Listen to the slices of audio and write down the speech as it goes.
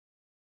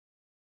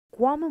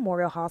Guam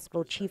Memorial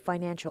Hospital Chief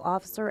Financial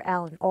Officer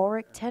Alan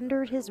Ulrich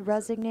tendered his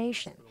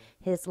resignation.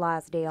 His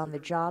last day on the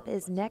job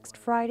is next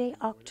Friday,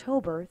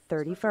 October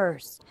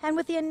 31st. And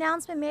with the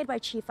announcement made by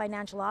Chief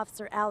Financial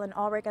Officer Alan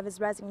Ulrich of his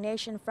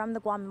resignation from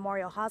the Guam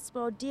Memorial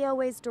Hospital,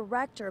 DOA's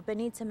director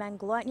Benita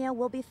Manglona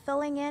will be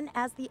filling in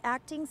as the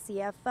acting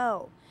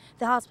CFO.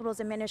 The hospital's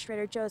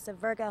administrator Joseph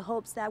Verga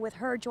hopes that with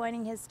her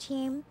joining his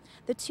team,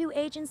 the two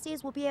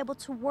agencies will be able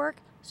to work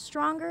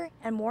stronger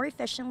and more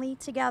efficiently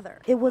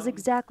together. It was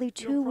exactly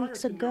 2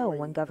 weeks ago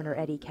when Governor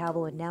Eddie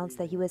Cabell announced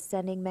that he was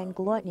sending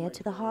Manglona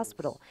to the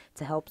hospital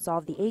to help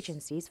solve the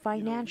agency's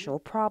financial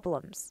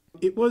problems.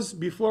 It was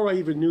before I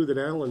even knew that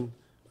Alan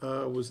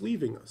was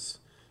leaving us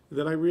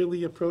that I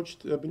really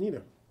approached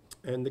Benita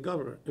and the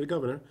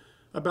governor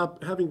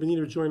about having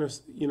Benita join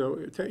us,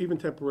 even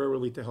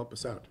temporarily to help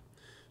us out.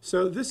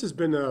 So this has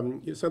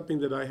been something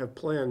that I have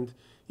planned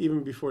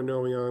even before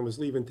knowing Alan was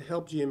leaving to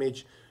help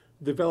GMH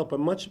develop a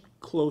much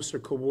closer,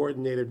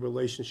 coordinated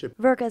relationship.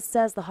 Verga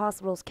says the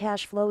hospital's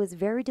cash flow is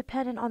very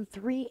dependent on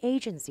three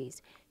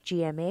agencies: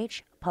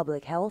 GMH,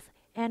 Public Health,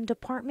 and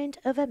Department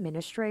of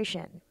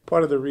Administration.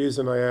 Part of the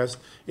reason I asked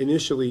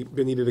initially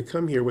Benita to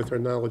come here with her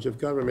knowledge of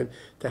government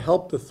to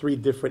help the three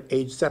different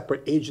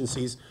separate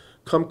agencies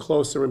come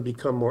closer and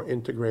become more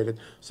integrated.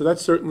 So that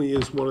certainly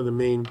is one of the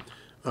main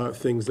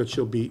things that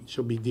she'll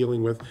be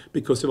dealing with,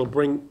 because it'll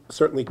bring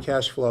certainly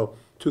cash flow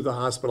to the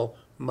hospital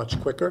much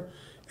quicker,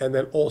 and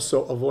then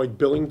also avoid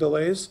billing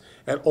delays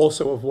and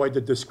also avoid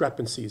the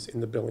discrepancies in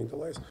the billing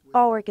delays.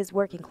 Ulrich is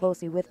working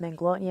closely with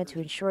Manglona to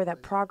ensure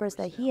that progress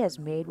that he has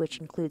made, which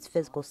includes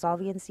fiscal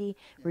solvency,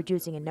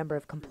 reducing a number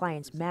of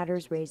compliance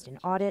matters raised in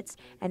audits,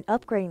 and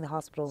upgrading the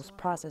hospital's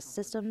process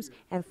systems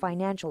and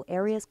financial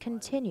areas,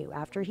 continue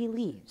after he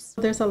leaves.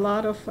 There's a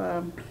lot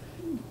of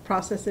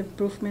process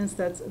improvements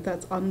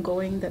that's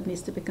ongoing, that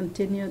needs to be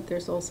continued.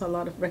 There's also a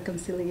lot of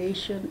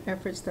reconciliation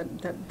efforts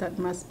that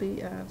must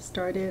be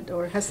started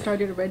or has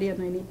started already,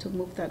 and I need to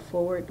move that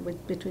forward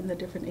between the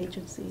different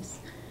agencies.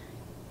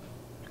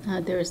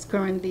 There is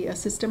currently a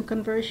system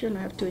conversion.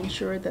 I have to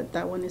ensure that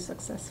that one is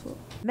successful.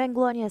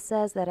 Manglona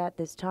says that at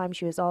this time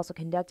she is also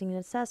conducting an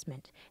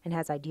assessment and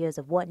has ideas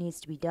of what needs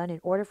to be done in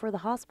order for the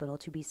hospital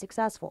to be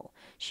successful.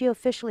 She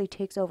officially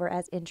takes over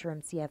as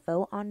interim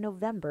CFO on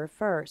November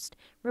 1st.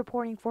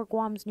 Reporting for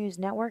Guam's News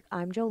Network,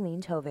 I'm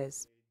Jolene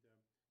Tovis.